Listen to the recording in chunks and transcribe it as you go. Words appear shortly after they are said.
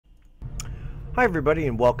Hi everybody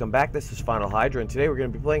and welcome back. This is Final Hydra and today we're going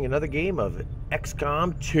to be playing another game of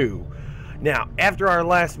XCOM 2. Now, after our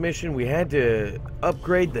last mission we had to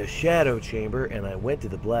upgrade the shadow chamber and I went to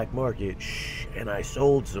the black market and I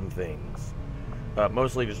sold some things.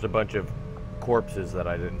 Mostly just a bunch of corpses that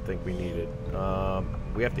I didn't think we needed.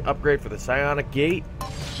 We have to upgrade for the psionic gate.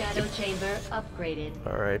 Shadow chamber upgraded.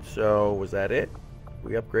 Alright, so was that it?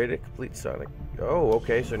 We upgraded complete psionic. Oh,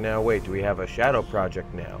 okay, so now wait, do we have a shadow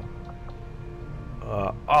project now?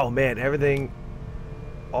 Oh man, everything,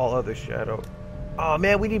 all other shadow. Oh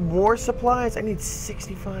man, we need more supplies? I need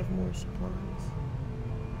 65 more supplies.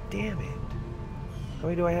 Damn it. How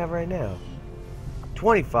many do I have right now?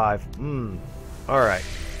 25. Alright.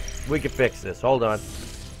 We can fix this. Hold on.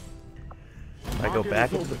 I go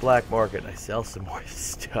back into the black market and I sell some more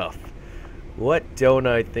stuff. What don't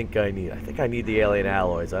I think I need? I think I need the alien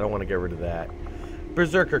alloys. I don't want to get rid of that.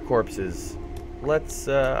 Berserker corpses. Let's,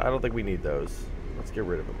 I don't think we need those. Let's get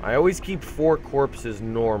rid of them. I always keep 4 corpses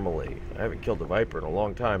normally. I haven't killed a viper in a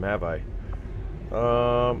long time, have I?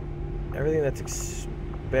 Everything that's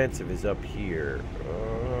expensive is up here.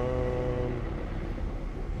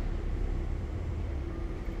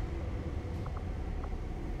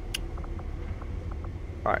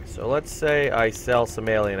 Alright, so let's say I sell some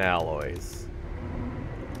alien alloys.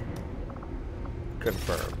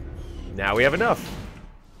 Confirm. Now we have enough.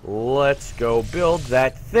 Let's go build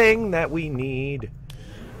that thing that we need.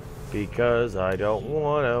 Because I don't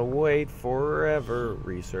want to wait forever.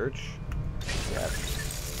 Research.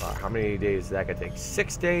 How many days is that going to take?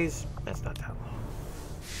 6 days? That's not that long.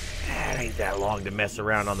 That ain't that long to mess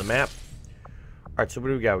around on the map. Alright, so what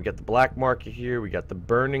do we got? We got the black market here. We got the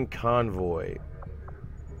burning convoy.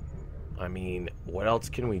 I mean, what else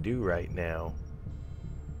can we do right now?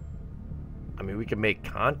 I mean, we can make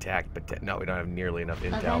contact, but no, we don't have nearly enough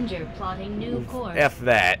intel. Avenger plotting new course. F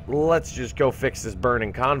that. Let's just go fix this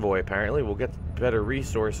burning convoy, apparently. We'll get better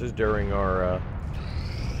resources during our,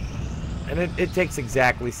 And it takes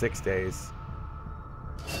exactly 6 days.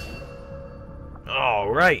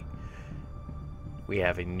 Alright. We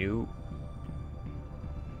have a new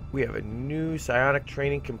psionic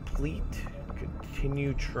training complete.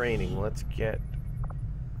 Continue training. Let's get...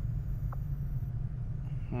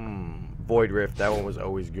 Void Rift, that one was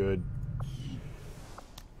always good.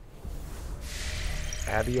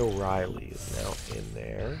 Abby O'Reilly is now in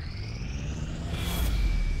there.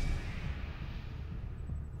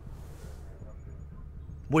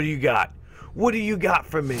 What do you got? What do you got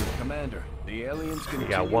for me? Commander, the aliens continue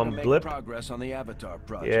got one to make blip. progress on the Avatar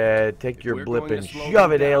project. Yeah, take your blip and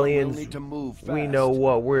shove it, aliens. We know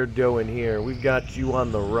what we're doing here. We've got you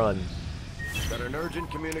on the run. Got an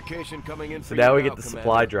urgent communication coming in. So now we get the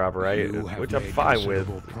supply drop, right? Which I'm fine with.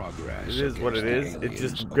 It is what it is. It's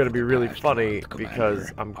just going to be really funny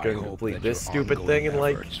because I'm going to complete this stupid thing in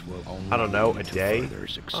like, I don't know, a day.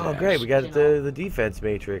 Oh great, we got the defense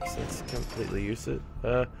matrix. That's completely useless.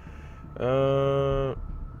 No,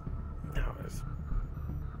 it's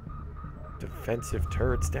defensive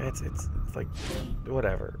turret stats. It's like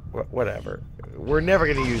whatever. We're never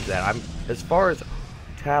going to use that. As far as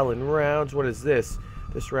Talon rounds, what is this?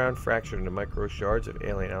 This round fractured into micro shards of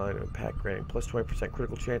alien alloy impact, granting plus 20%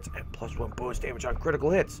 critical chance and plus 1 bonus damage on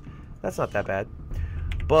critical hits. That's not that bad.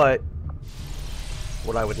 But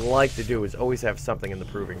what I would like to do is always have something in the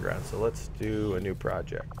proving ground. So let's do a new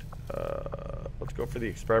project. Let's go for the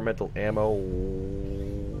experimental ammo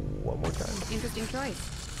one more time. Interesting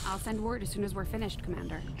choice. I'll send word as soon as we're finished,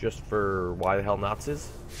 Commander. Just for why the hell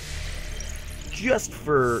Nazis? Just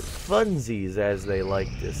for funsies, as they like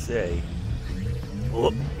to say.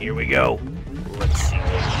 Oh, here we go. Let's see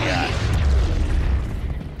what we got.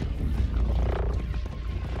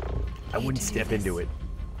 I wouldn't step into it.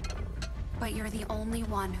 But you're the only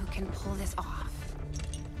one who can pull this off.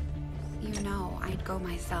 You know, I'd go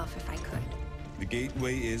myself if I could. The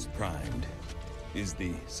gateway is primed. Is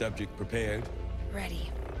the subject prepared? Ready.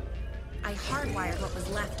 I hardwired what was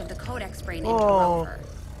left of the codex brain into Oh. Rover.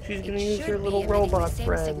 She's gonna use her little robot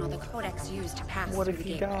friend. Signal the codex used to pass What through if the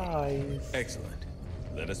he gateway. dies? Excellent.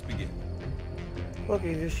 Let us begin. Look,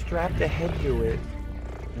 he just strapped a head to it.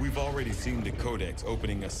 We've already seen the codex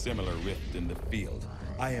opening a similar rift in the field.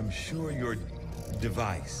 I am sure your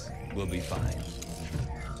device will be fine.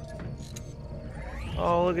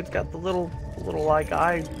 Oh, look, it's got the little like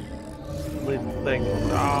eye lid thing.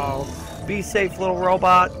 Oh, be safe, little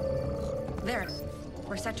robot. There.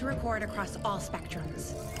 We're set to record across all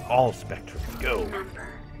spectrums. All spectrums, go. Remember,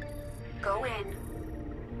 go in,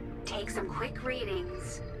 take some quick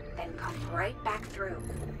readings, then come right back through.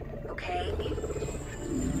 Okay?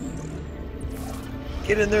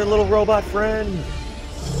 Get in there, little robot friend.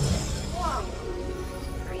 Whoa!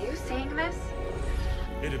 seeing this?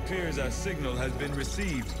 It appears our signal has been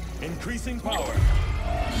received. Increasing power.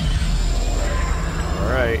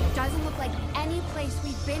 Alright. Doesn't look like any place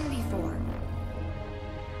we've been before.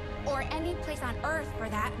 Or any place on Earth, for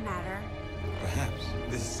that matter. Perhaps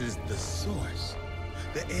this is the source.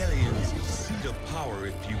 The aliens' seat of power,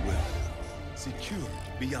 if you will. Secured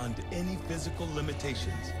beyond any physical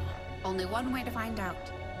limitations. Only one way to find out.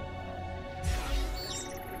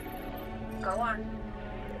 Go on.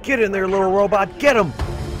 Get in there, little robot. Get him.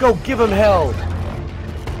 Go give him hell.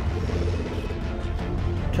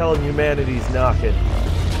 Tell him humanity's knocking.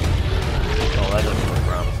 Oh, that doesn't look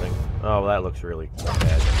promising. Oh, that looks really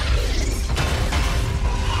bad.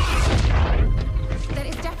 That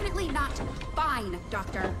is definitely not fine,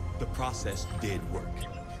 Doctor. The process did work.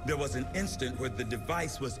 There was an instant where the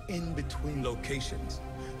device was in between locations.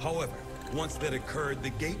 However, once that occurred, the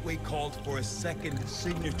gateway called for a second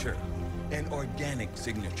signature, an organic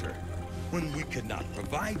signature. When we could not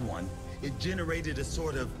provide one, it generated a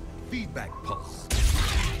sort of feedback pulse.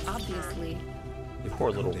 Obviously. If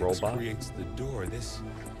Poor little Codex robot. creates the door, this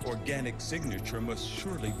organic signature must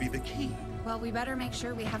surely be the key. Well, we better make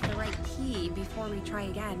sure we have the right key before we try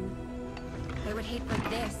again. I would hate for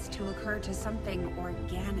this to occur to something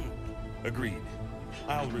organic. Agreed.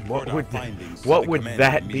 I'll report our findings. What would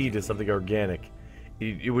that be to something organic?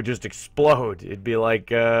 It would just explode. It'd be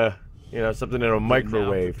like, you know, something in a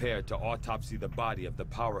microwave. Now prepared to autopsy the body of the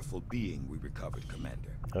powerful being we recovered, Commander.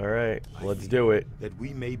 All right, let's do it. That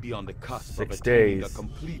we may be on the cusp 6 of attaining days. a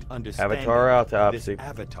complete understanding Avatar of autopsy. this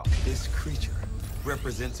avatar. This creature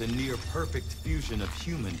represents a near perfect fusion of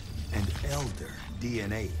human and elder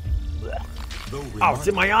DNA. Though Oh, it's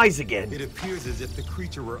in my eyes again. it appears as if the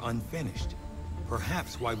creature were unfinished.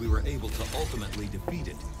 Perhaps why we were able to ultimately defeat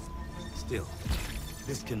it. Still,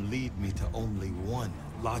 this can lead me to only one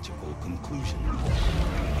logical conclusion.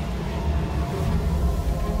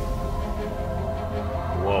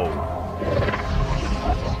 Whoa.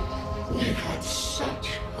 We had such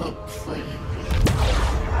hope for you.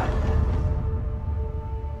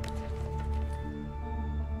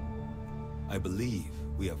 I believe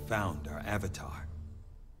we have found our avatar.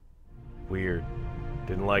 Weird.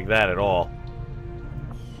 Didn't like that at all.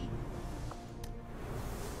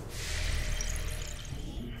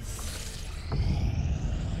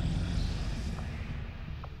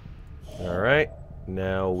 Alright.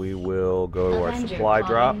 Now we will go to our Avenger supply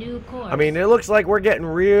drop. plotting new course. I mean, it looks like we're getting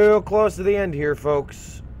real close to the end here,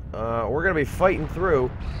 folks. We're going to be fighting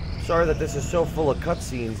through. Sorry that this is so full of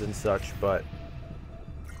cutscenes and such, but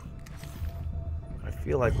I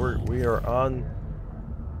feel like we're on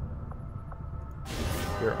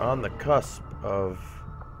the cusp of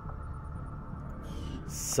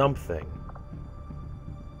something.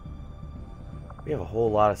 We have a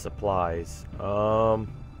whole lot of supplies.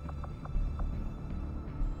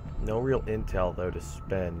 No real intel though to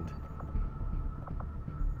spend.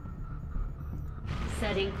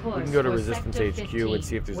 Setting course We can go to for Resistance Sector HQ 15, and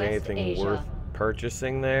see if there's West anything Asia. worth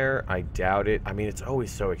purchasing there. I doubt it. I mean, it's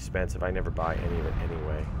always so expensive. I never buy any of it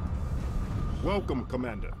anyway. Welcome,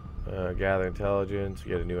 Commander. Gather intelligence.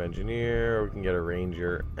 We get a new engineer. Or we can get a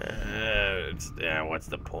ranger. What's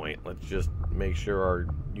the point? Let's just make sure our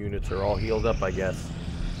units are all healed up, I guess.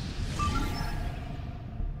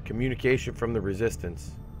 Communication from the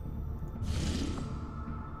Resistance.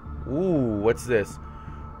 Ooh, what's this?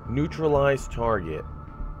 Neutralize target.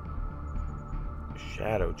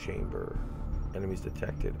 Shadow chamber. Enemies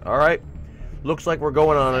detected. Alright. Looks like we're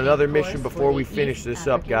going on another mission before we finish this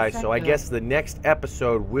up, guys. So I guess the next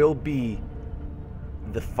episode will be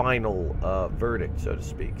the final verdict, so to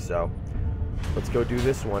speak. So let's go do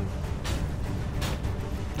this one.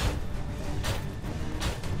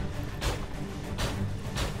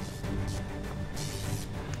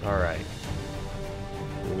 Alright.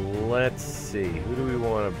 Let's see. Who do we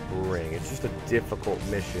want to bring? It's just a difficult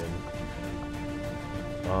mission.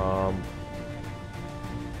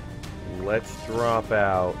 Let's drop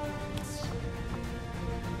out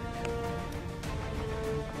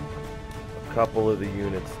a couple of the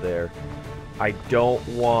units there. I don't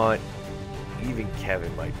want... Even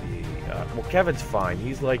Kevin might be... well, Kevin's fine.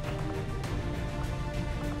 He's like...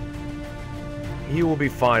 He will be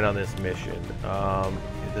fine on this mission.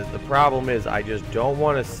 The problem is I just don't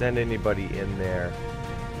want to send anybody in there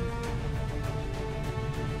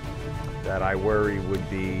that I worry would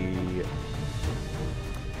be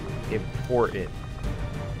important.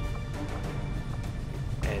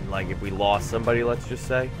 And like if we lost somebody, let's just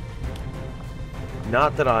say.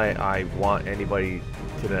 Not that I want anybody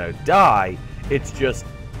to die. It's just,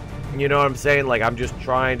 you know what I'm saying? Like I'm just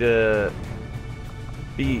trying to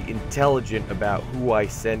be intelligent about who I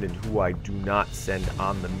send and who I do not send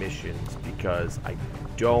on the missions, because I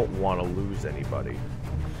don't want to lose anybody.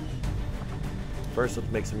 First,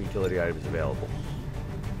 let's make some utility items available.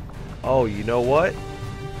 Oh, you know what?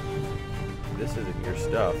 This isn't your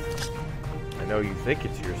stuff. I know you think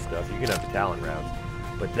it's your stuff. You can have the Talon rounds.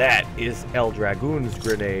 But that is El Dragoon's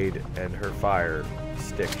grenade and her fire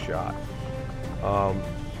stick shot.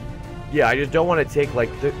 Yeah, I just don't want to take, like,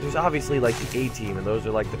 there's obviously, like, the A-team, and those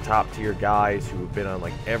are, like, the top-tier guys who have been on,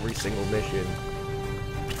 like, every single mission.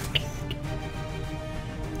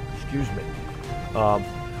 Excuse me.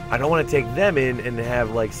 I don't want to take them in and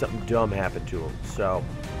have, like, something dumb happen to them. So,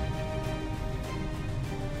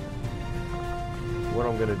 what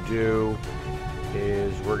I'm going to do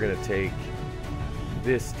is we're going to take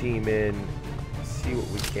this team in, see what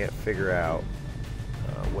we can't figure out.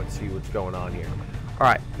 See what's going on here. All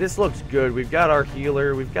right, this looks good. We've got our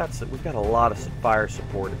healer. We've got a lot of fire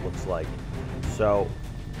support. It looks like. So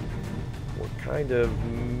we're kind of.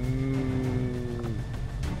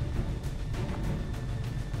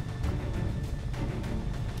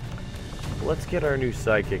 Let's get our new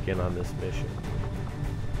psychic in on this mission.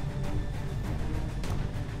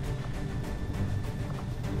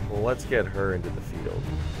 Well, let's get her into the field.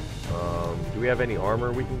 Do we have any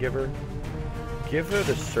armor we can give her? Give her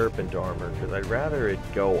the serpent armor, because I'd rather it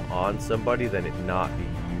go on somebody than it not be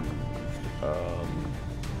used.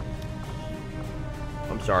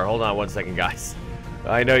 I'm sorry, hold on one second, guys.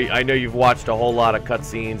 I know you've watched a whole lot of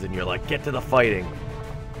cutscenes, and you're like, get to the fighting.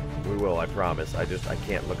 We will, I promise. I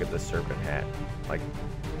can't look at this serpent hat. Like,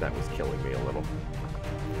 that was killing me a little.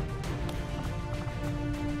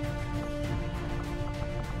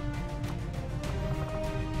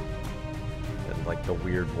 Like the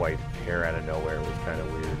weird white hair out of nowhere was kind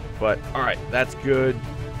of weird, but all right, that's good,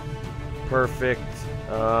 perfect.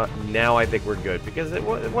 Now I think we're good, because it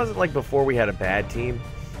wasn't like before we had a bad team.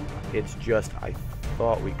 It's just I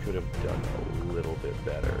thought we could have done a little bit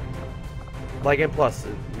better. Like, and plus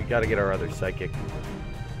we got to get our other psychic.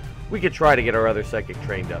 We could try to get our other psychic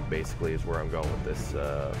trained up. Basically, is where I'm going with this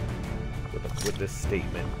with this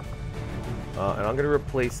statement. And I'm gonna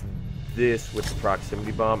replace this with the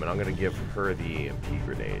proximity bomb, and I'm gonna give her the EMP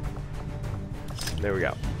grenade. There we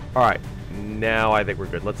go. Alright, now I think we're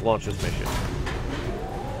good. Let's launch this mission.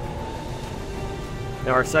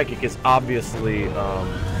 Now our psychic is obviously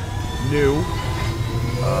new.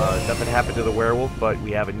 Nothing happened to the werewolf, but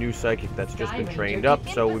we have a new psychic that's just been trained up,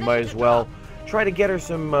 so we might as well try to get her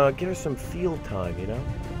some field time, you know?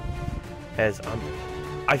 As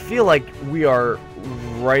I feel like we are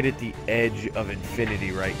right at the edge of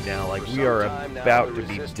infinity right now. Like, we are about to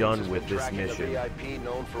be done with this mission.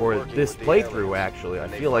 Or this playthrough, actually. I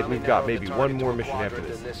feel like we've got maybe one more mission after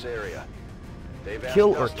this.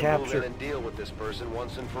 Kill or capture.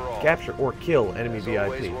 Capture or kill enemy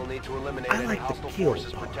VIP. I like the kill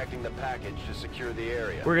part.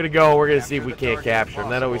 We're gonna see if we can't capture him.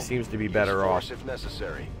 That always seems to be better off.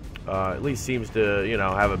 At least seems to, you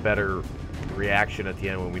know, have a better reaction at the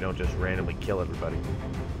end when we don't just randomly kill everybody.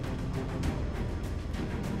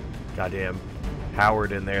 Goddamn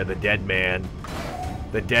Howard in there, the dead man.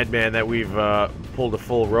 The dead man that we've pulled a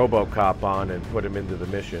full RoboCop on and put him into the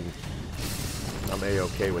mission. I'm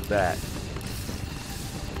A-okay with that.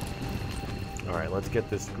 Alright, let's get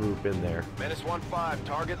this group in there.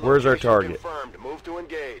 Where's our target? Move to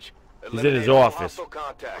engage. He's in his office,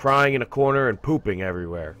 crying in a corner and pooping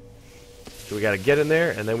everywhere. So we gotta get in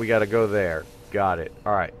there, and then we gotta go there. Got it.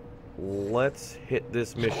 Alright. Let's hit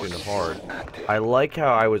this mission hard. I like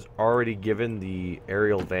how I was already given the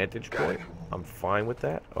aerial vantage point. I'm fine with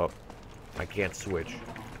that. Oh, I can't switch.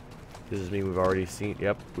 This is me. We've already seen.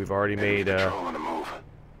 Yep, we've already made.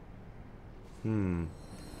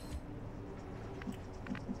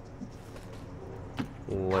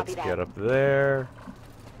 Let's get up there.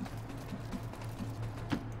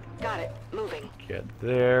 Got it. Moving. Get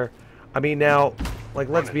there. I mean, now, like,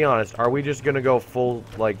 let's be honest. Are we just gonna go full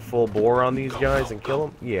bore on these guys and kill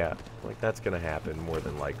them? Yeah, like that's gonna happen more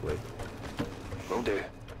than likely. Will do.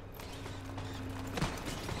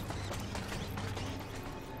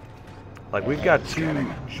 Like, we've got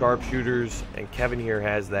 2 sharpshooters, and Kevin here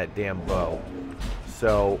has that damn bow.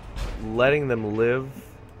 So, letting them live,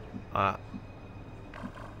 I'm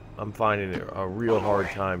finding it a real hard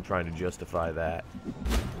time trying to justify that.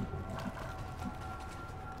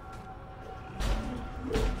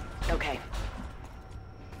 Okay.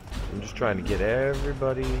 I'm just trying to get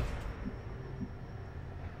everybody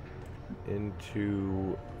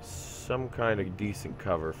into some kind of decent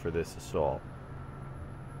cover for this assault.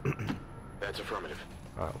 That's affirmative.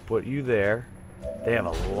 Alright, I'll put you there. They have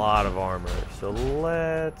a lot of armor. So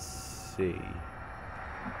let's see.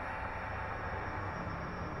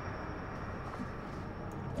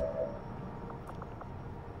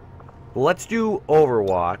 Let's do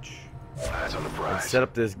Overwatch. Eyes on the prize. And set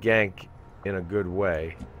up this gank in a good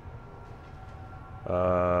way.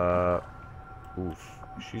 Oof.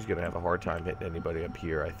 She's gonna have a hard time hitting anybody up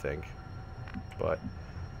here, I think. But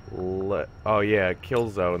oh yeah, kill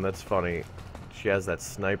zone. That's funny. She has that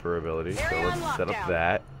sniper ability, so let's set up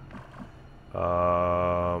that.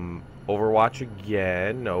 Overwatch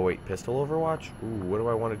again. No, wait, pistol Overwatch? Ooh, what do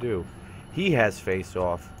I want to do? He has face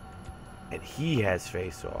off, and he has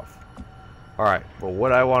face off. Alright, well,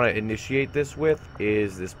 what I want to initiate this with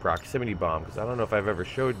is this proximity bomb, because I don't know if I've ever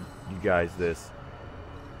showed you guys this.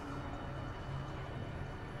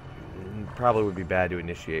 Probably would be bad to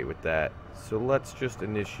initiate with that. So let's just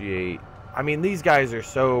initiate. I mean, these guys are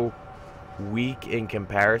so weak in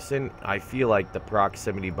comparison. I feel like the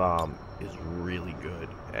proximity bomb is really good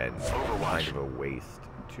and kind of a waste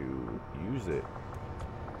to use it.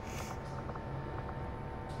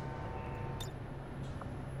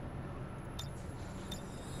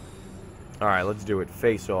 Alright, let's do it.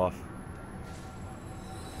 Face off.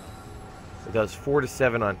 It does 4 to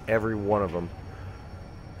 7 on every one of them.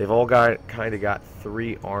 They've all kind of got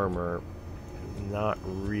 3 armor. Not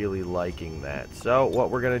really liking that. So what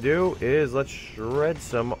we're going to do is let's shred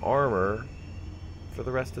some armor for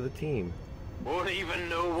the rest of the team. Won't even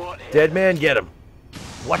know what. Dead man, get him.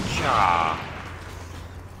 Whatcha?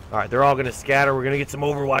 Alright, they're all going to scatter. We're going to get some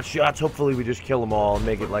Overwatch shots. Hopefully we just kill them all and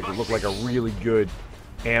make it like look like a really good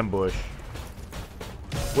ambush.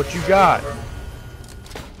 What you got?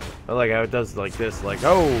 I like how it does like this, like,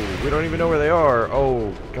 oh, we don't even know where they are.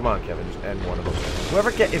 Oh, come on, Kevin, just end one of them.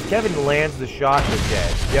 Whoever, if Kevin lands the shot, they're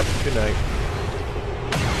dead. Yep, good night.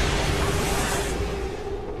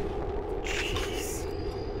 Jeez.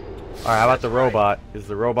 All right, how about the robot? Is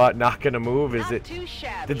the robot not gonna move? Is it?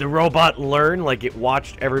 Did the robot learn? Like it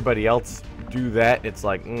watched everybody else do that? It's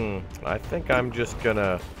like, I think I'm just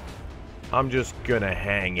gonna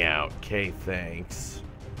hang out. Okay, thanks.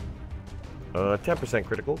 10%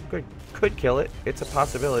 critical. Could kill it. It's a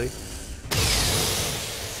possibility.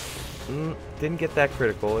 Didn't get that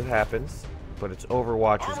critical. It happens. But its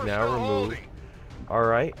Overwatch is now removed.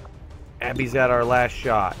 Alright. Abby's at our last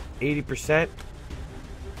shot. 80%.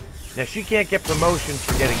 Now, she can't get promotions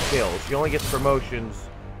for getting kills. She only gets promotions...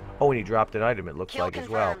 Oh, and he dropped an item, it looks like, as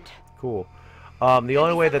well. Cool. The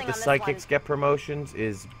only way that the psychics get promotions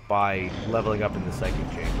is by leveling up in the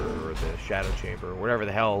psychic chamber or the shadow chamber or whatever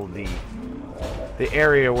the hell the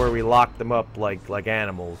area where we lock them up like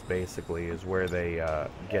animals basically is where they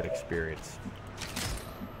get experience.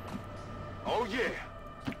 Oh yeah.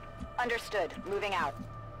 Understood. Moving out.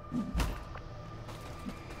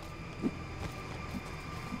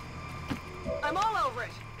 I'm all over it.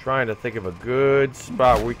 Trying to think of a good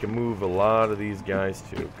spot where we can move a lot of these guys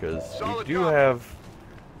to, because we do have,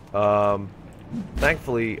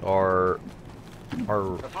 thankfully, our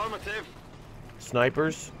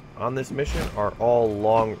snipers on this mission are all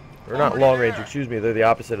long, or not long range, excuse me, they're the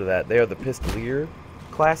opposite of that. They are the Pistolier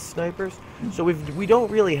class snipers. So we don't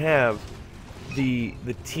really have the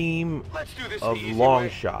team of long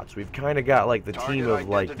shots. We've kind of got like the team of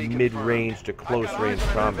like mid-range to close-range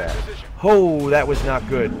combat. Oh, that was not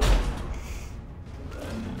good.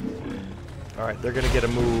 All right, they're gonna get a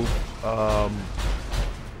move.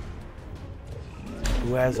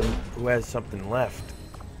 Who has something left?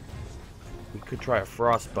 We could try a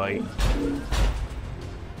frostbite.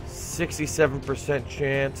 67%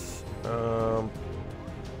 chance.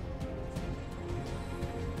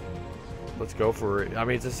 Let's go for it. I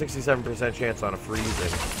mean, it's a 67% chance on a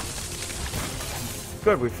freezing.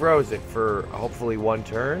 Good, we froze it for hopefully one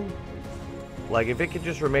turn. Like, if it could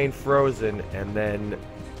just remain frozen and then...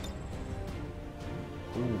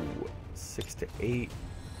 Ooh, 6 to 8.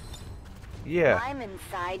 Yeah. I'm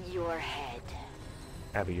inside your head.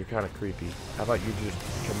 Abby, you're kind of creepy. How about you just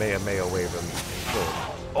Kamehameha wave him and kill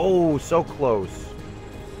him? Oh, so close.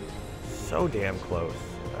 So damn close.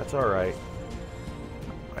 That's alright.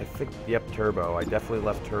 I think, yep, turbo. I definitely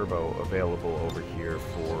left turbo available over here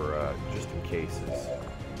for just in cases.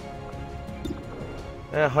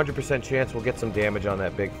 100% chance we'll get some damage on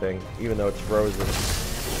that big thing, even though it's frozen.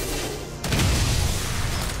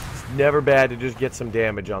 It's never bad to just get some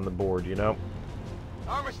damage on the board, you know?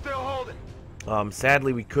 Armor still holding.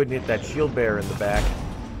 Sadly, we couldn't hit that shield bearer in the back.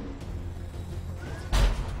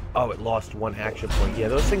 Oh, it lost 1 action point. Yeah,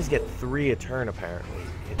 those things get 3 a turn, apparently.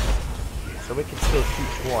 So we can still shoot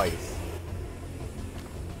twice.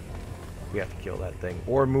 We have to kill that thing.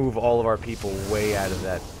 Or move all of our people way out of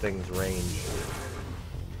that thing's range.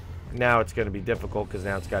 Now it's going to be difficult because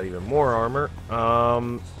now it's got even more armor.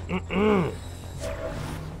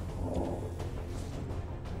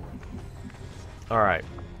 Alright.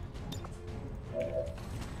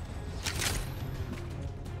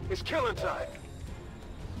 It's killing time.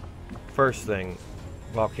 First thing,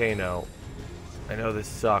 volcano. I know this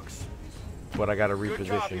sucks, but I gotta Good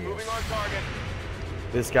reposition copy. you. Moving on target.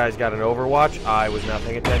 This guy's got an overwatch. I was not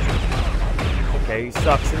paying attention. Okay, he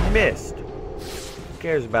sucks and missed. Who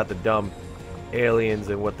cares about the dumb aliens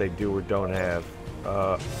and what they do or don't have?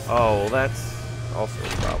 Oh, well, that's also a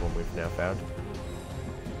problem we've now found.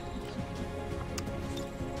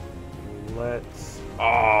 Let's...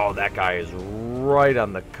 Oh, that guy is right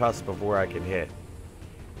on the cusp of where I can hit.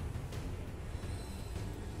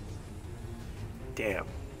 Damn.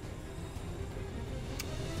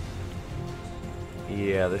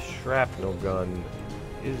 Yeah, the shrapnel gun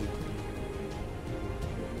is...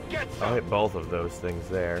 I'll hit both of those things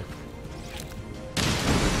there.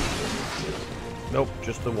 Nope,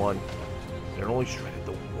 just the one. It only shredded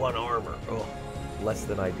the one armor. Oh, less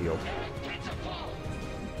than ideal.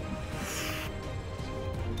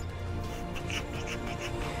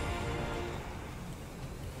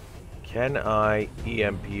 Can I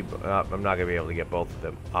EMP... I'm not going to be able to get both of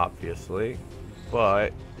them, obviously.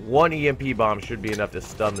 But one EMP bomb should be enough to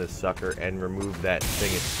stun this sucker and remove that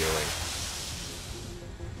thing it's doing.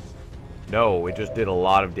 No, it just did a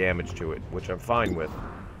lot of damage to it, which I'm fine with.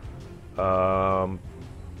 Can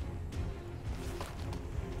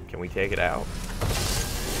we take it out?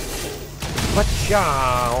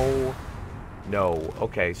 Pachow! No.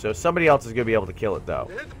 Okay, so somebody else is going to be able to kill it,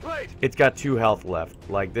 though. It's got 2 health left.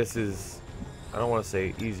 Like, this is... I don't want to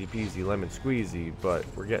say easy peasy lemon squeezy, but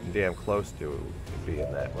we're getting damn close to it being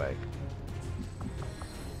that way.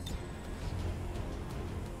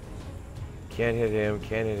 Can't hit him,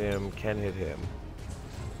 can't hit him, can hit him.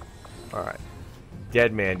 Alright.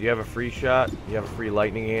 Dead man, do you have a free shot? Do you have a free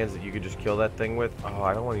lightning hands that you could just kill that thing with? Oh,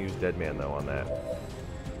 I don't want to use dead man, though, on that.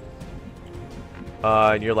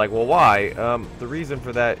 And you're like, well, why? The reason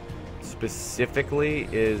for that specifically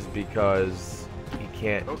is because he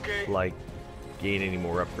can't, like, gain any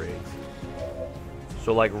more upgrades.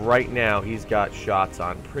 So, like, right now, he's got shots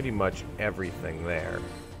on pretty much everything there.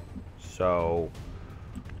 So,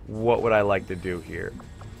 what would I like to do here?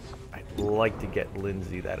 I'd like to get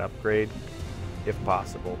Lindsay that upgrade, if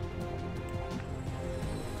possible.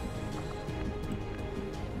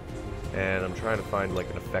 And I'm trying to find, like,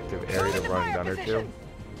 an effective area to run Gunner to,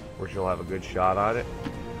 where she'll have a good shot on it.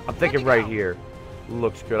 I'm thinking right here.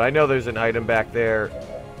 Looks good. I know there's an item back there.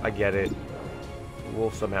 I get it. We'll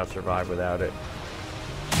somehow survive without it.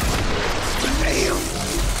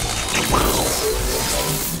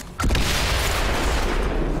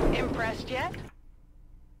 Impressed yet?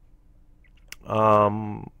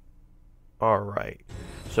 Alright.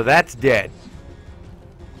 So that's dead.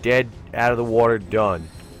 Dead, out of the water, done.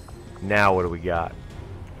 Now what do we got?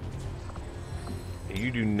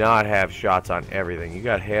 You do not have shots on everything. You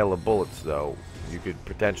got hail of bullets, though. You could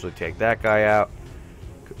potentially take that guy out.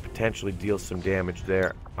 Could potentially deal some damage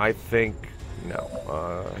there. I think...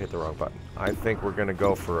 No, I hit the wrong button. I think we're going to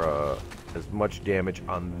go for as much damage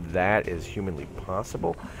on that as humanly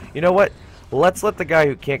possible. You know what? Let's let the guy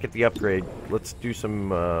who can't get the upgrade... Let's do some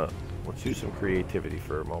creativity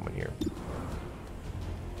for a moment here.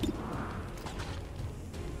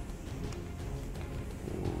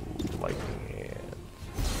 Lightning hand.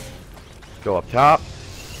 Go up top.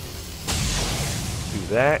 Do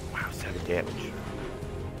that. Wow, 7 damage.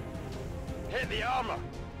 Hit the armor.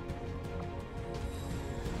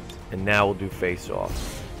 And now we'll do face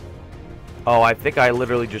off. Oh, I think I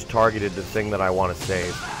literally just targeted the thing that I want to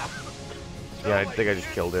save. Yeah, I think I just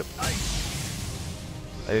killed it. I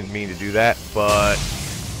didn't mean to do that, but...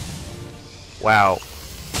 Wow.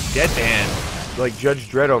 Dead man. Like Judge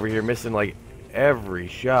Dredd over here missing like every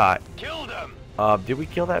shot. Killed him. Did we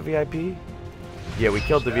kill that VIP? Yeah, we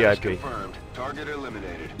killed the VIP. Confirmed. Target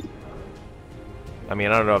eliminated. I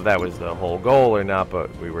mean, I don't know if that was the whole goal or not,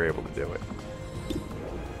 but we were able to do it.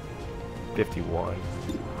 51.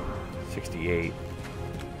 68.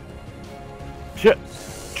 Shit.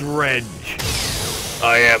 Dredge.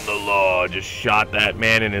 I am the law. Just shot that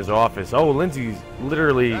man in his office. Oh, Lindsay's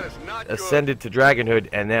literally ascended to dragonhood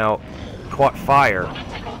and now caught fire.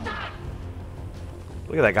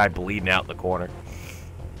 Look at that guy bleeding out in the corner.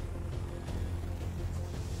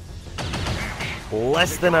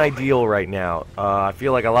 Less than ideal right now. I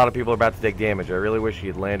feel like a lot of people are about to take damage. I really wish he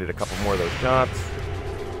had landed a couple more of those shots.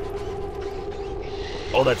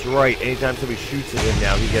 Oh, that's right. Anytime somebody shoots at him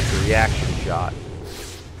now, he gets a reaction shot.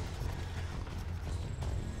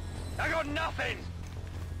 I got nothing.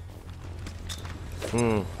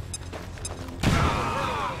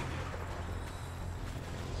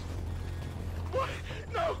 What?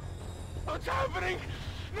 No. What's happening?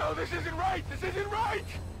 No, this isn't right. This isn't right.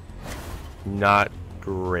 Not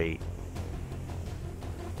great.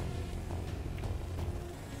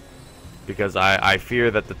 Because I fear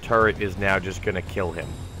that the turret is now just going to kill him.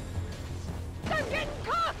 I'm getting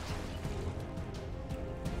cuffed!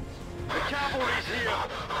 The cavalry's here.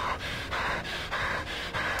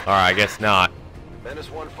 Alright, I guess not. Menace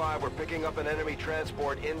 1-5, we're picking up an enemy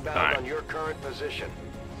transport inbound on your current position.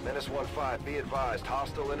 Menace 1-5, be advised,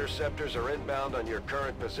 hostile interceptors are inbound on your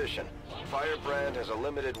current position. Firebrand has a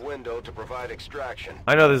limited window to provide extraction.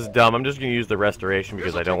 I know this is dumb. I'm just going to use the restoration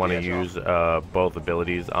because I don't want to use both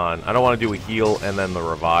abilities on... I don't want to do a heal and then the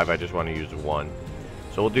revive. I just want to use one.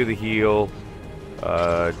 So we'll do the heal.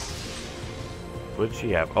 What did she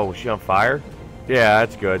have? Oh, was she on fire? Yeah,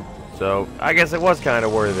 that's good. So I guess it was kind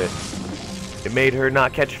of worth it. It made her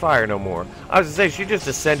not catch fire no more. I was going to say, she just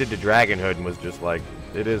ascended to Dragonhood and was just like,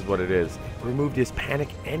 it is what it is. Removed his panic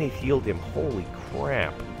and it healed him. Holy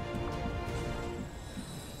crap.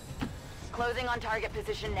 Closing on target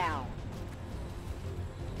position now.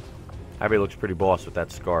 Abby looks pretty boss with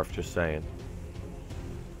that scarf, just saying.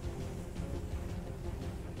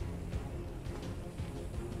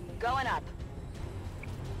 Going up.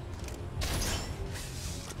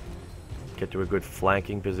 Get to a good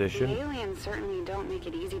flanking The position. aliens certainly don't make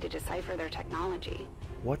it easy to decipher their technology.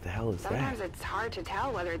 What the hell is Sometimes that? it's hard to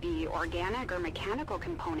tell whether the organic or mechanical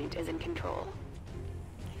component is in control.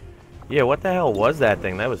 Yeah, what the hell was that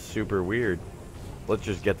thing? That was super weird. Let's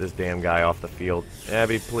just get this damn guy off the field.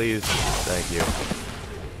 Abby, please. Thank you.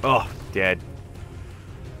 Oh, dead.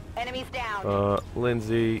 Enemies down.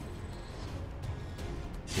 Lindsay.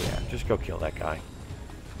 Yeah, just go kill that guy.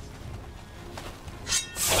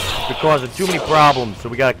 He's been causing too many problems, so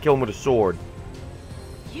we gotta kill him with a sword.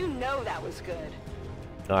 You know that was good.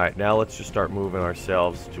 Alright, now let's just start moving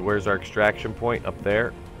ourselves. To where's our extraction point? Up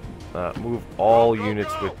there. Move all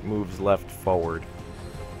units with moves left forward.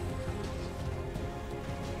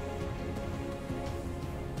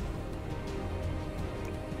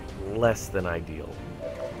 Less than ideal.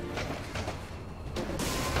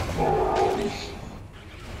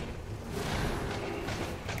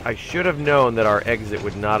 I should have known that our exit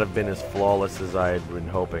would not have been as flawless as I had been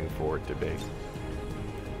hoping for it to be.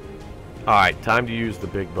 Alright, time to use the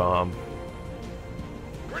big bomb.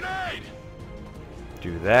 Grenade!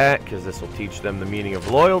 Do that, because this will teach them the meaning of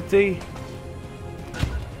loyalty.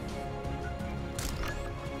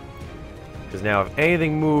 Because now if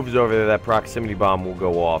anything moves over there, that proximity bomb will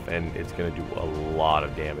go off, and it's going to do a lot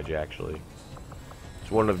of damage, actually.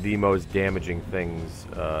 It's one of the most damaging things,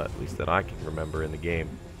 at least that I can remember in the game.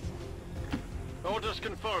 Orders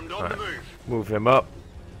confirmed, on the move. Move him up.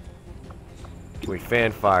 Can we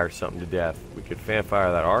fan fire something to death? We could fan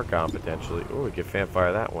fire that Archon, potentially. Or we could fan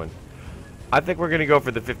fire that one. I think we're going to go for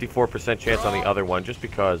the 54% chance on the other one, just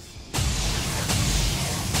because.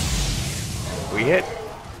 We hit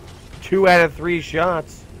 2 out of 3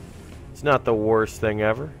 shots. It's not the worst thing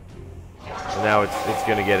ever. And now it's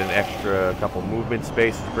going to get an extra couple movement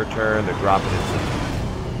spaces per turn. They're dropping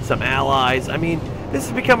in some allies. I mean, this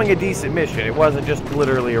is becoming a decent mission. It wasn't just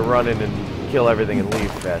literally a run in and kill everything and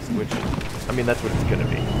leave fest, which, I mean, that's what it's going to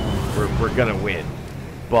be. We're going to win.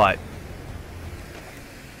 But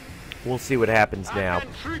we'll see what happens now.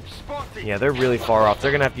 Yeah, they're really far off.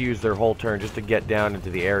 They're going to have to use their whole turn just to get down into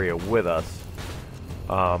the area with us.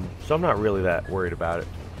 So I'm not really that worried about it.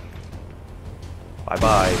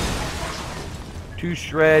 Bye-bye. 2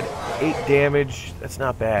 shred, 8 damage. That's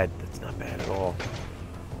not bad. That's not bad at all.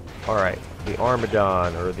 Alright, the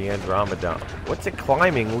Armadon, or the Andromedon. What's it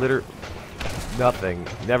climbing? Nothing.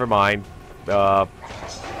 Never mind.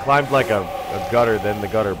 Climbed like a gutter, then the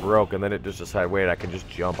gutter broke, and then it just decided, wait, I can just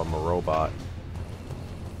jump. I'm a robot.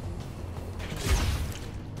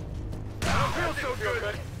 I don't feel so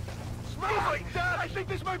good. Smells like that. I think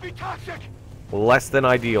this might be toxic. Less than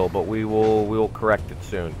ideal, but we will correct it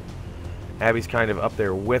soon. Abby's kind of up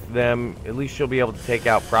there with them. At least she'll be able to take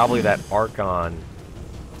out probably that Archon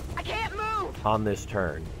I can't move. on this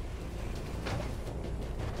turn.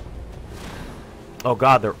 Oh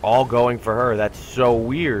god, they're all going for her. That's so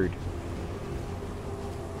weird.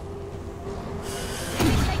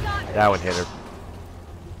 That one hit her.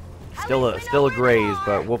 Still a graze,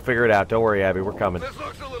 but we'll figure it out. Don't worry, Abby, we're coming. This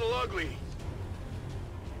looks a little ugly.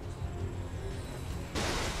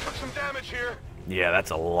 Took some damage here. Yeah,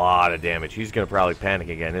 that's a lot of damage. He's gonna probably panic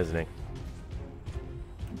again, isn't he?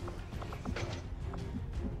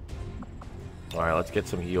 Alright, let's get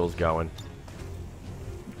some heals going.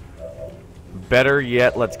 Better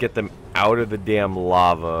yet, let's get them out of the damn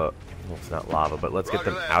lava. Well, it's not lava, but let's get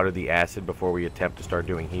them out of the acid before we attempt to start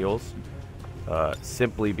doing heals.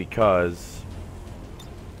 Simply because...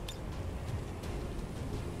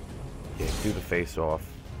 Yeah, do the face off.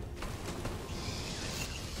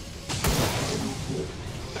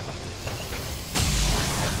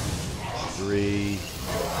 Three,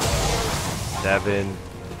 7.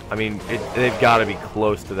 I mean, they've got to be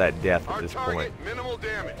close to that death at this point. Minimal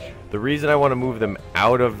damage. The reason I want to move them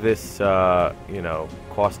out of this, you know,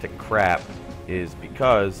 caustic crap is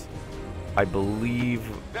because I believe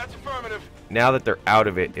That's affirmative. now that they're out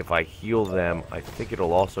of it, if I heal them, I think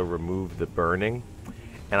it'll also remove the burning.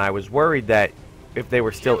 And I was worried that if they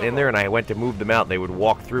were still in there and I went to move them out, they would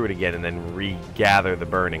walk through it again and then regather the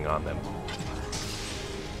burning on them.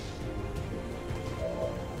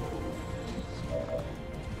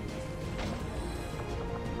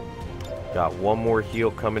 Got one more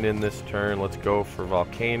heal coming in this turn. Let's go for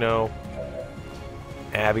Volcano.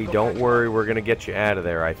 Abby, don't worry. We're going to get you out of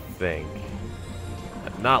there, I think.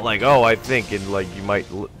 Not like, oh, I think, and like you might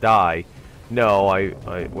die. No,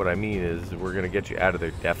 what I mean is we're going to get you out of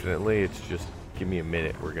there definitely. It's just, give me a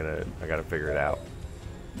minute. I got to figure it out.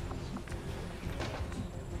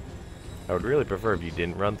 I would really prefer if you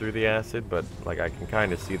didn't run through the acid, but like I can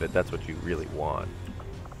kind of see that that's what you really want.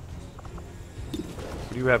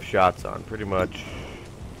 What do you have shots on? Pretty much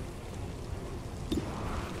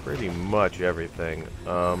everything.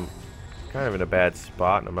 Kind of in a bad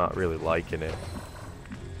spot, and I'm not really liking it.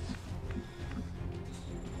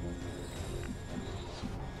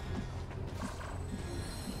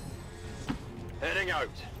 Heading out.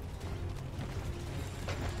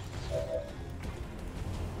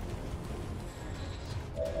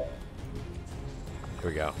 Here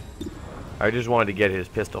we go. I just wanted to get his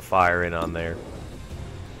pistol fire in on there.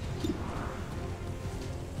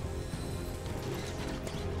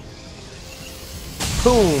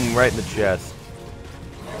 Boom! Right in the chest.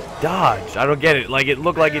 Dodge! I don't get it. Like, it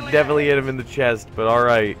looked like it definitely hit him in the chest, but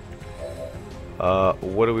alright.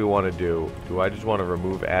 What do we want to do? Do I just want to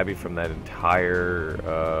remove Abby from that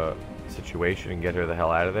entire, situation and get her the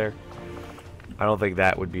hell out of there? I don't think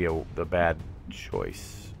that would be the bad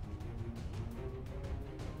choice.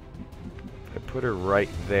 If I put her right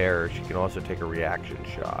there, she can also take a reaction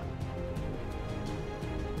shot.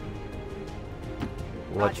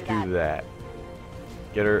 Let's do that.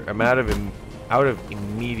 Get her. I'm out of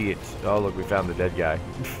immediate. Oh look, we found the dead guy.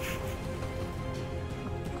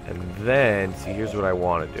 And then, see, here's what I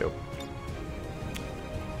want to do.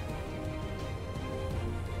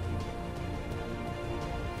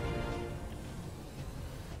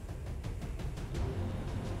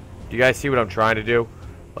 Do you guys see what I'm trying to do?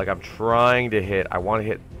 Like, I'm trying to hit. I want to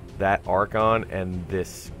hit that Archon and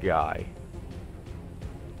this guy,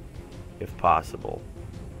 if possible.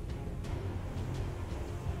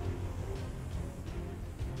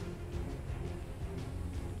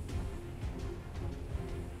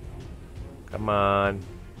 Come on.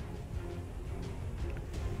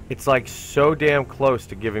 It's like so damn close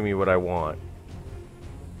to giving me what I want.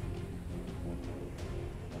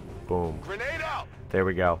 Boom. Grenade out. There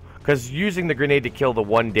we go. Because using the grenade to kill the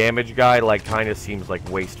one damage guy, like, kind of seems like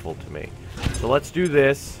wasteful to me. So let's do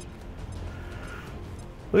this.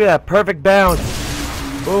 Look at that, perfect bounce.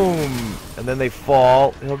 Boom. And then they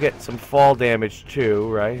fall. He'll get some fall damage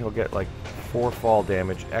too, right? He'll get like 4 fall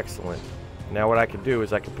damage. Excellent. Now what I can do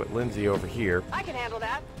is I can put Lindsay over here. I can handle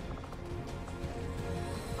that.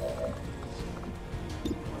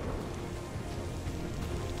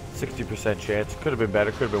 .60% chance. Could have been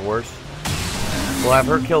better, could have been worse. We'll have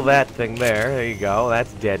her kill that thing there. There you go.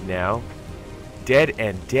 That's dead now. Dead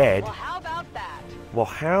and dead. Well, how about that? Well,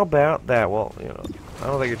 how about that? Well, you know, I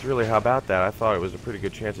don't think it's really how about that. I thought it was a pretty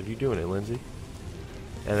good chance of you doing it, Lindsay.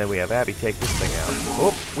 And then we have Abby take this thing out.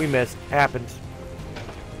 Oh, we missed. Happens.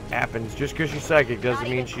 Happens. Just because she's psychic doesn't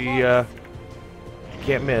mean she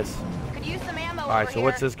can't miss. Could use some ammo. Alright, over so here.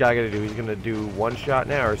 what's this guy going to do? He's going to do one shot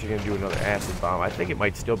now, or is he going to do another acid bomb? I think it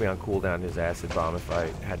might still be on cooldown, his acid bomb, if I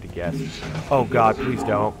had to guess. Oh, God, please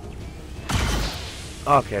don't.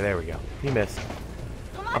 Okay, there we go. He missed.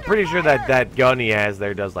 I'm pretty sure that that gun he has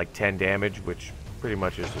there does like 10 damage, which pretty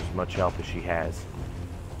much is as much health as she has.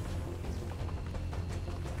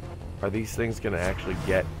 Are these things going to actually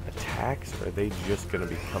get attacks, or are they just going to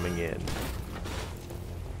be coming in?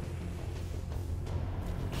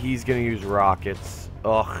 He's going to use rockets.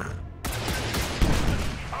 Ugh.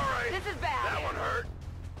 Alright. This is bad. That one hurt.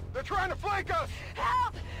 They're trying to flank us.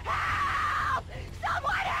 Help! Help!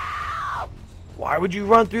 Someone help! Why would you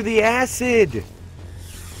run through the acid?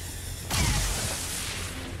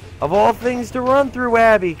 Of all things to run through,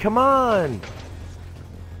 Abby, come on!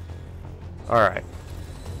 Alright.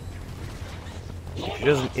 If she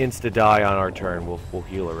doesn't insta-die on our turn, we'll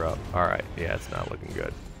heal her up. Alright, yeah, it's not looking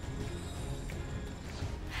good.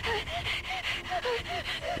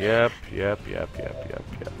 Yep.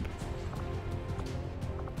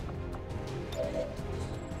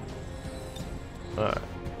 Alright.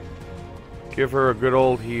 Give her a good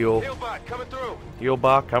old heal. Heal bot coming through. Heal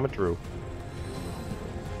bot coming through.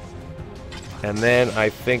 And then I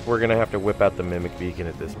think we're gonna have to whip out the mimic beacon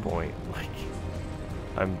at this point. Like,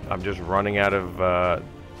 I'm just running out of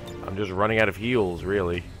heals,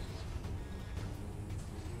 really.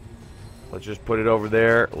 Let's just put it over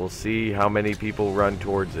there. We'll see how many people run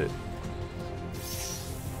towards it.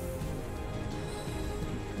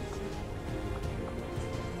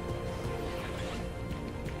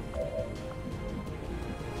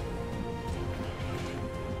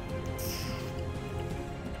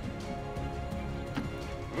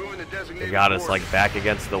 They got us like back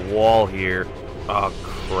against the wall here. Oh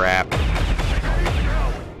crap.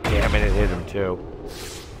 Damn it, it hit him too.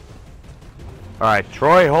 Alright,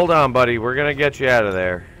 Troy, hold on, buddy. We're gonna get you out of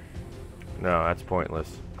there. No, that's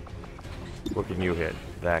pointless. What can you hit?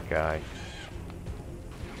 That guy.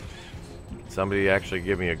 Somebody actually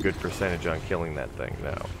give me a good percentage on killing that thing.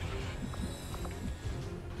 No.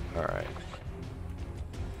 Alright.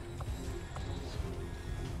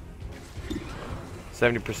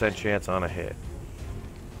 70% chance on a hit.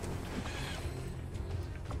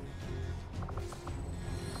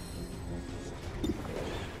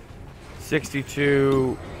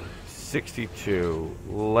 $62, $62.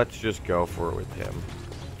 Let's just go for it with him.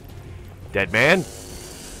 Dead man?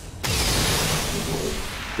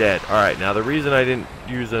 Dead. Alright, now the reason I didn't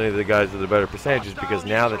use any of the guys with a better percentage is because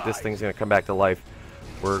now that this thing's going to come back to life,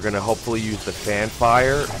 we're going to hopefully use the fan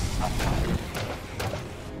fire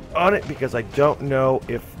on it, because I don't know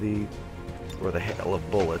if the hail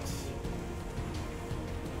of bullets.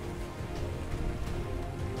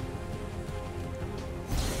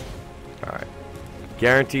 Alright.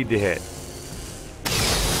 Guaranteed to hit.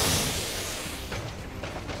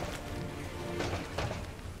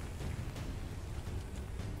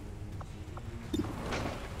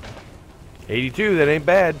 $82, that ain't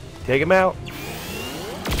bad. Take him out.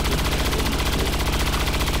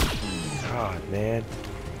 God, man.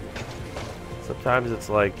 Sometimes it's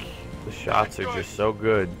like the shots are just so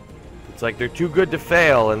good. It's like they're too good to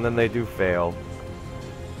fail, and then they do fail.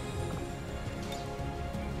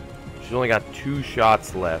 She's only got 2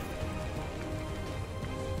 shots left.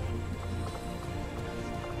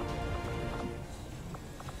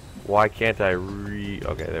 Why can't I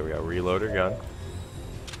okay, there we go. Reload her gun.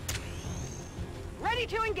 Ready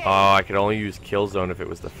to engage. Oh, I could only use kill zone if it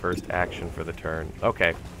was the first action for the turn.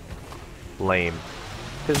 Okay. Lame.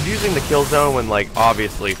 Because using the kill zone when, like,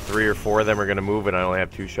 obviously 3 or 4 of them are going to move and I only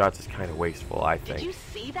have 2 shots is kind of wasteful, I think. Did you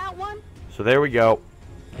see that one? So there we go.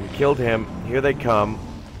 We killed him. Here they come.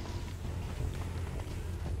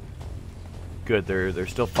 Good, they're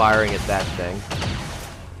still firing at that thing.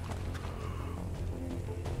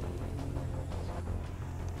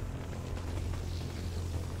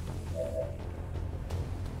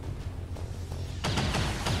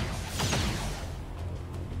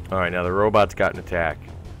 Alright, now the robot's got an attack.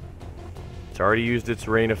 It's already used its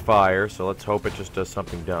rain of fire, so let's hope it just does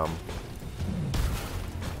something dumb.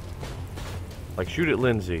 Like, shoot at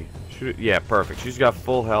Lindsay. Shoot it. Yeah, perfect. She's got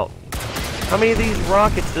full health. How many of these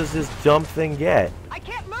rockets does this dumb thing get? I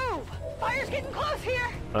can't move! Fire's getting close here!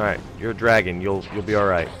 Alright, you're a dragon. You'll be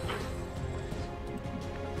alright.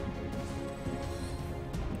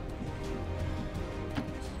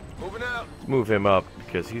 Moving out. Let's move him up,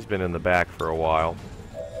 because he's been in the back for a while.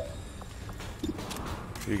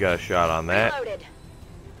 You got a shot on that. Reloaded.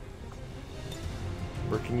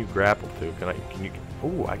 Where can you grapple to? Can you?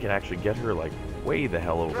 Ooh, I can actually get her like way the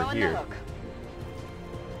hell over here.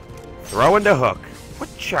 Throwing the hook.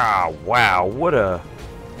 Whatcha! Wow, what a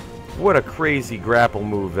crazy grapple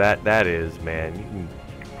move that is, man. You can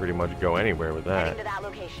pretty much go anywhere with that. To that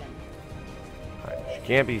location. Right,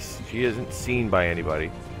 she isn't seen by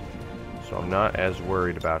anybody, so I'm not as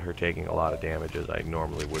worried about her taking a lot of damage as I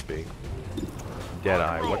normally would be.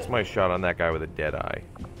 Deadeye. What's my shot on that guy with a Deadeye?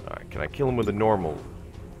 Alright, can I kill him with a normal?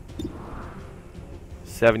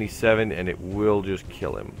 77, and it will just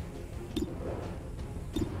kill him.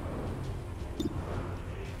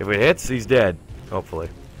 If it hits, he's dead. Hopefully.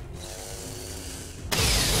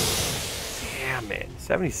 Damn it.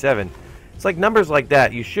 77. It's like numbers like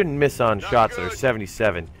that. You shouldn't miss on shots that are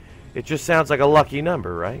 77. It just sounds like a lucky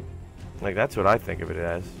number, right? Like, that's what I think of it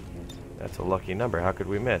as. That's a lucky number. How could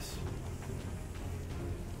we miss?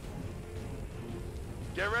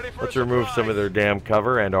 Get ready for Let's a remove some of their damn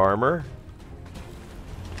cover and armor.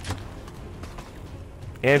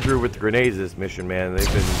 Andrew with the grenades this mission, man. They've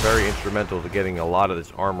been very instrumental to getting a lot of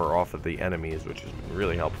this armor off of the enemies, which has been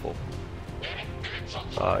really helpful.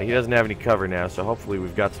 He doesn't have any cover now, so hopefully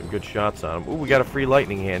we've got some good shots on him. Ooh, we got a free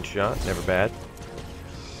lightning hand shot. Never bad.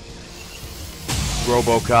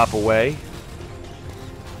 RoboCop away.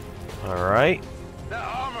 Alright. That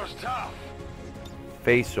armor's tough.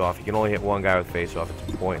 Face off. You can only hit one guy with face off.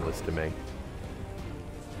 It's pointless to me.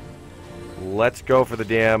 Let's go for the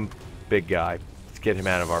damn big guy. Let's get him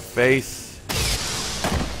out of our face.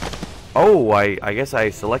 Oh, I guess I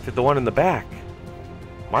selected the one in the back.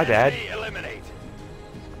 My bad. Eliminate.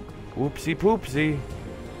 Whoopsie poopsie.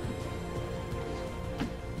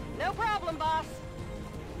 No problem, boss.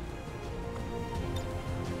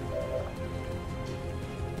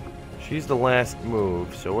 She's the last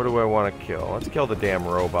move, so what do I want to kill? Let's kill the damn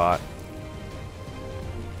robot.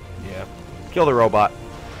 Yeah. Kill the robot.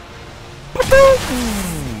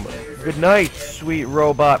 Good night, sweet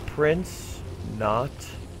robot prince. Not.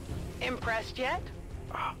 Impressed yet?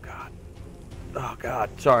 Oh, God. Oh, God.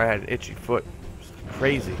 Sorry, I had an itchy foot. It's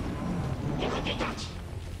crazy.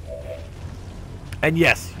 And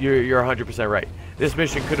yes, you're 100% right. This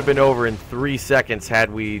mission could have been over in 3 seconds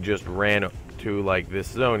had we just ran to, like, this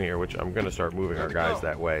zone here, which I'm going to start moving our guys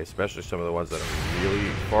that way, especially some of the ones that are really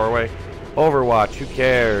far away. Overwatch, who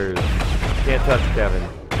cares? Can't touch Kevin.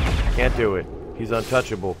 Can't do it. He's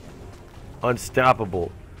untouchable.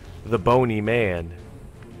 Unstoppable. The bony man.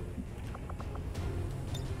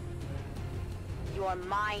 Your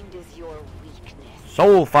mind is your weakness.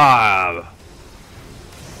 Soul 5!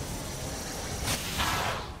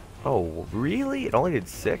 Oh, really? It only did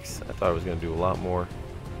 6? I thought it was going to do a lot more.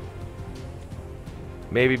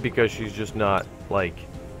 Maybe because she's just not, like,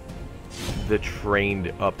 the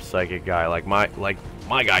trained up psychic guy. Like my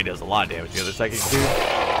guy does a lot of damage. The other psychic dude,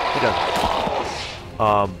 he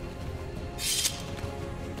doesn't.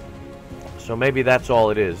 So maybe that's all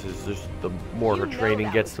it is just the more her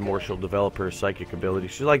training gets, the more she'll develop her psychic ability.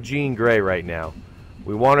 She's like Jean Grey right now.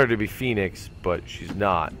 We want her to be Phoenix, but she's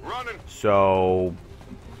not. So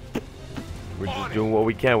we're just doing what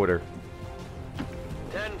we can with her.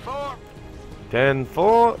 10-4.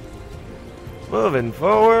 10-4. Moving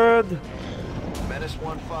forward. Menace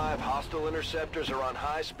 1-5, hostile interceptors are on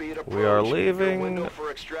high speed approach. We are leaving. Your window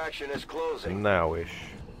for extraction is closing. Nowish.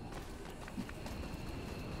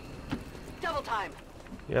 Double time.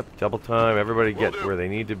 Yep, double time. Everybody get where they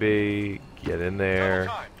need to be. Get in there.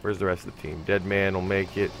 Where's the rest of the team? Dead man will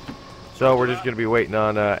make it. So we're just going to be waiting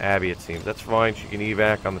on Abby, it seems. That's fine. She can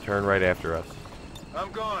evac on the turn right after us.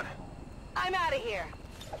 I'm gone. I'm out of here.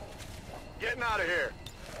 Getting out of here.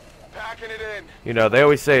 Packing it in. You know, they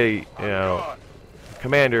always say, you know,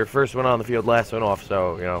 commander, first one on the field, last one off.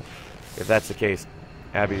 So, you know, if that's the case,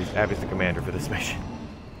 Abby's the commander for this mission.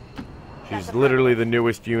 She's literally the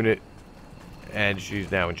newest unit, and she's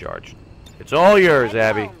now in charge. It's all yours,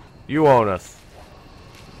 Abby. You own us.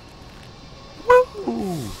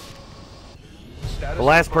 Woo! The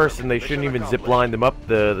last person, they shouldn't even zip line them up.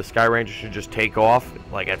 The Sky Ranger should just take off,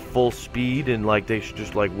 like, at full speed, and, like, they should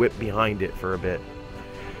just, like, whip behind it for a bit.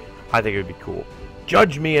 I think it would be cool.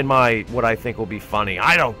 Judge me in my, what I think will be funny.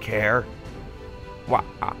 I don't care. Wah,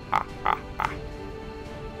 ah, ah, ah, ah.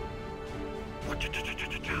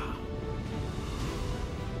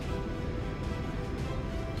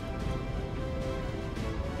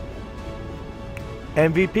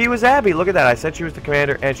 MVP was Abby. Look at that. I said she was the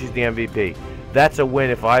commander, and she's the MVP. That's a win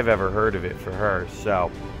if I've ever heard of it for her. So,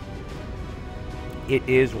 it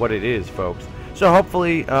is what it is, folks. So,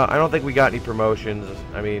 hopefully, I don't think we got any promotions.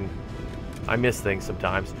 I mean, I miss things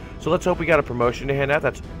sometimes. So, let's hope we got a promotion to hand out.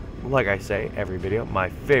 That's, like I say, every video. My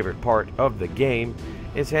favorite part of the game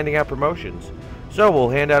is handing out promotions. So, we'll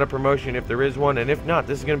hand out a promotion if there is one. And if not,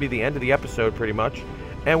 this is going to be the end of the episode, pretty much.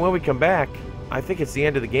 And when we come back, I think it's the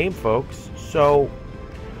end of the game, folks. So,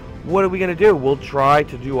 what are we going to do? We'll try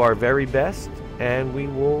to do our very best, and we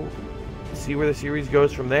will see where the series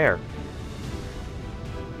goes from there.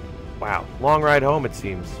 Wow. Long ride home, it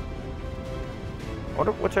seems. I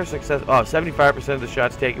wonder what's our success? Oh, 75% of the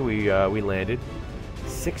shots taken, we landed.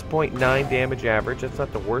 6.9 damage average. That's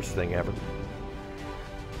not the worst thing ever.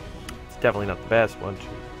 It's definitely not the best one.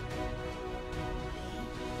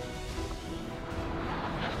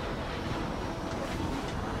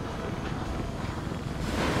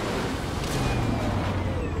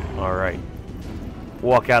 Alright.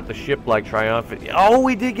 Walk out the ship like triumphant. Oh,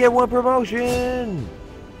 we did get one promotion!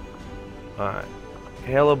 Alright.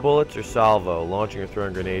 Hail of bullets or salvo? Launching or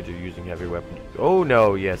throwing grenades or using heavy weapons? Oh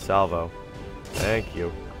no, yes, salvo. Thank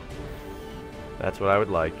you. That's what I would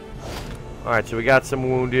like. Alright, so we got some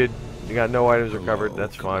wounded. We got no items recovered.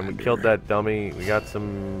 That's fine. We killed that dummy. We got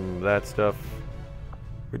some that stuff.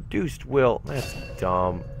 Reduced will. That's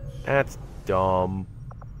dumb. That's dumb.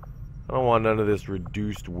 I don't want none of this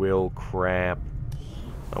reduced will crap.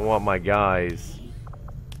 I want my guys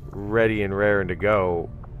ready and raring to go.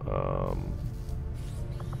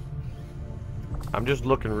 I'm just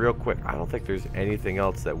looking real quick. I don't think there's anything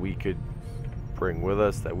else that we could bring with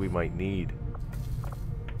us that we might need.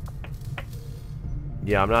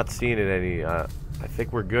 Yeah, I'm not seeing it any. I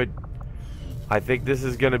think we're good. I think this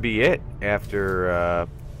is gonna be it after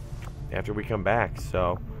after we come back.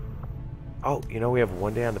 So, oh, you know, we have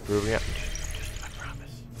one day on the proving ground. Just I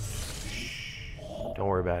promise. Shh. Don't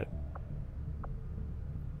worry about it.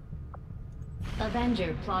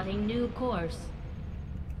 Avenger plotting new course.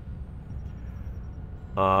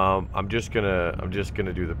 I'm just gonna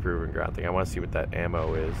do the proving ground thing. I want to see what that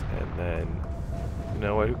ammo is, and then. You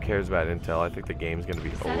know what? Who cares about intel? I think the game's gonna be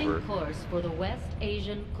Setting over. course for the West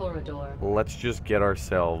Asian corridor. Let's just get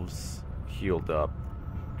ourselves healed up,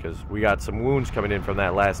 because we got some wounds coming in from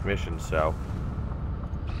that last mission. So,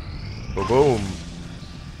 boom,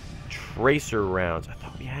 tracer rounds. I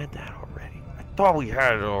thought we had that already.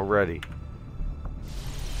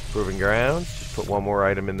 Proving grounds. Just put one more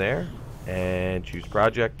item in there, and choose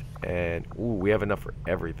project. And ooh, we have enough for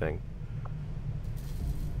everything.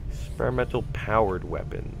 Experimental powered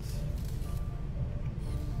weapons.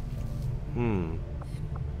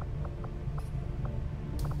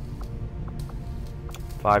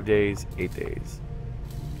 5 days, 8 days.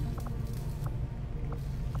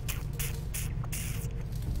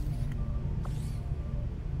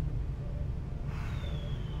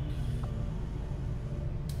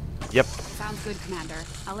 Yep. Sounds good, Commander.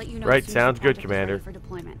 I'll let you know. Right, as soon as sounds the good, project is Commander. ready for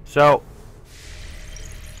deployment. So,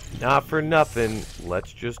 not for nothing,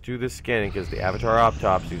 let's just do this scanning because the Avatar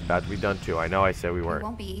autopsy is about to be done too. I know I said we It weren't.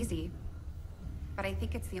 won't be easy, but I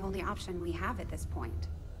think it's the only option we have at this point.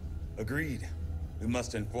 Agreed. We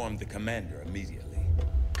must inform the commander immediately.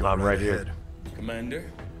 I'm right here.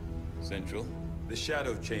 Commander, Central, the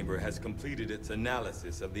Shadow Chamber has completed its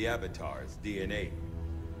analysis of the Avatar's DNA.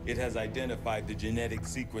 It has identified the genetic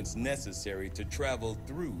sequence necessary to travel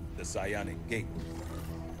through the Psionic Gate.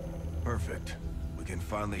 Perfect. We can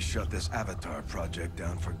finally shut this Avatar project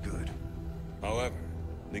down for good. However,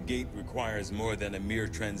 the gate requires more than a mere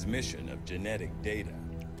transmission of genetic data.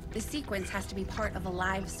 The sequence has to be part of a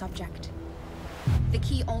live subject. The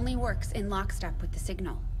key only works in lockstep with the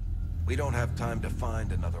signal. We don't have time to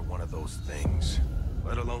find another one of those things,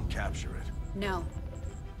 let alone capture it. No.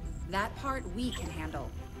 That part we can handle.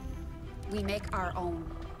 We make our own.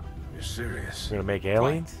 You're serious? We're gonna make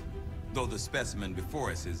aliens? Right. Though the specimen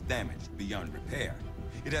before us is damaged beyond repair,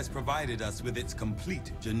 it has provided us with its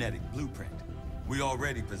complete genetic blueprint. We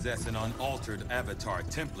already possess an unaltered Avatar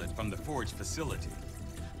template from the Forge facility.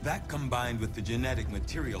 That, combined with the genetic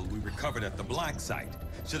material we recovered at the Black Site,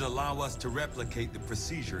 should allow us to replicate the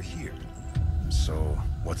procedure here. So,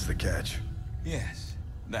 what's the catch? Yes,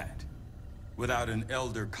 that. Without an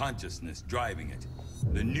elder consciousness driving it,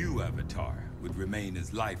 the new Avatar would remain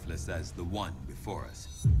as lifeless as the one before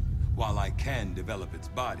us. While I can develop its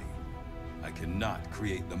body, I cannot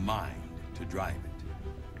create the mind to drive it.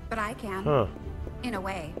 But I can. Huh. In a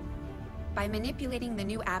way. By manipulating the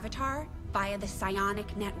new Avatar via the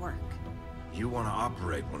psionic network. You want to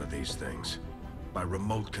operate one of these things? By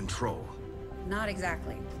remote control? Not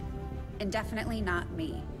exactly. And definitely not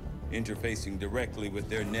me. Interfacing directly with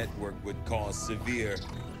their network would cause severe,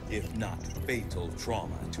 if not fatal,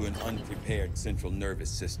 trauma to an unprepared central nervous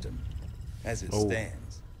system. As it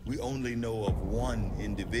stands, we only know of one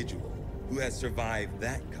individual who has survived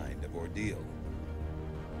that kind of ordeal.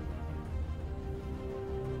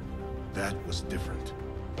 That was different.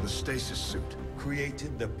 The stasis suit.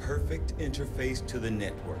 Created the perfect interface to the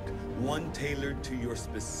network, one tailored to your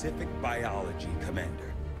specific biology,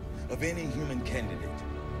 Commander. Of any human candidate,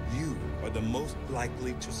 you are the most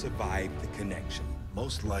likely to survive the connection.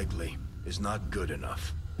 Most likely is not good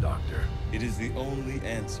enough, Doctor. It is the only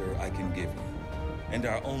answer I can give you, and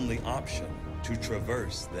our only option to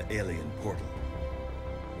traverse the alien portal.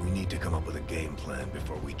 We need to come up with a game plan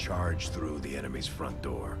before we charge through the enemy's front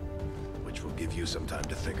door. Which will give you some time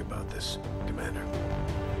to think about this, Commander.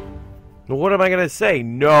 Well, what am I gonna say?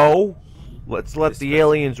 No! Let's let the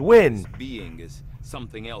aliens win! This being is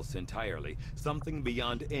something else entirely. Something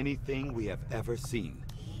beyond anything we have ever seen.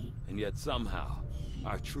 And yet somehow,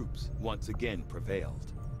 our troops once again prevailed.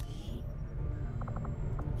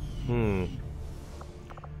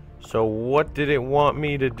 So what did it want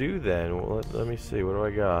me to do then? Well, let me see. What do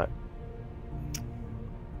I got?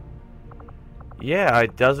 yeah,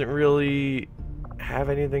 it doesn't really have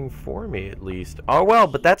anything for me, at least. Oh, well,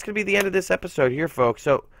 but that's going to be the end of this episode here, folks.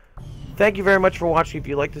 So, thank you very much for watching. If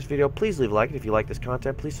you like this video, please leave a like. If you like this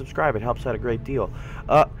content, please subscribe. It helps out a great deal.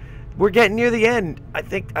 We're getting near the end. I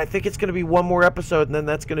think it's going to be one more episode, and then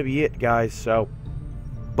that's going to be it, guys. So,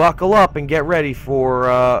 buckle up and get ready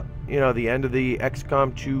for, you know, the end of the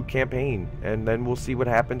XCOM 2 campaign. And then we'll see what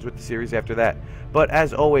happens with the series after that. But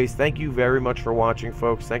as always, thank you very much for watching,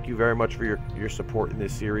 folks. Thank you very much for your support in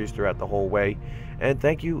this series throughout the whole way. And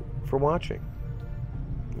thank you for watching.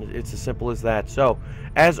 It's as simple as that. So,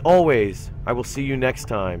 as always, I will see you next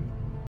time.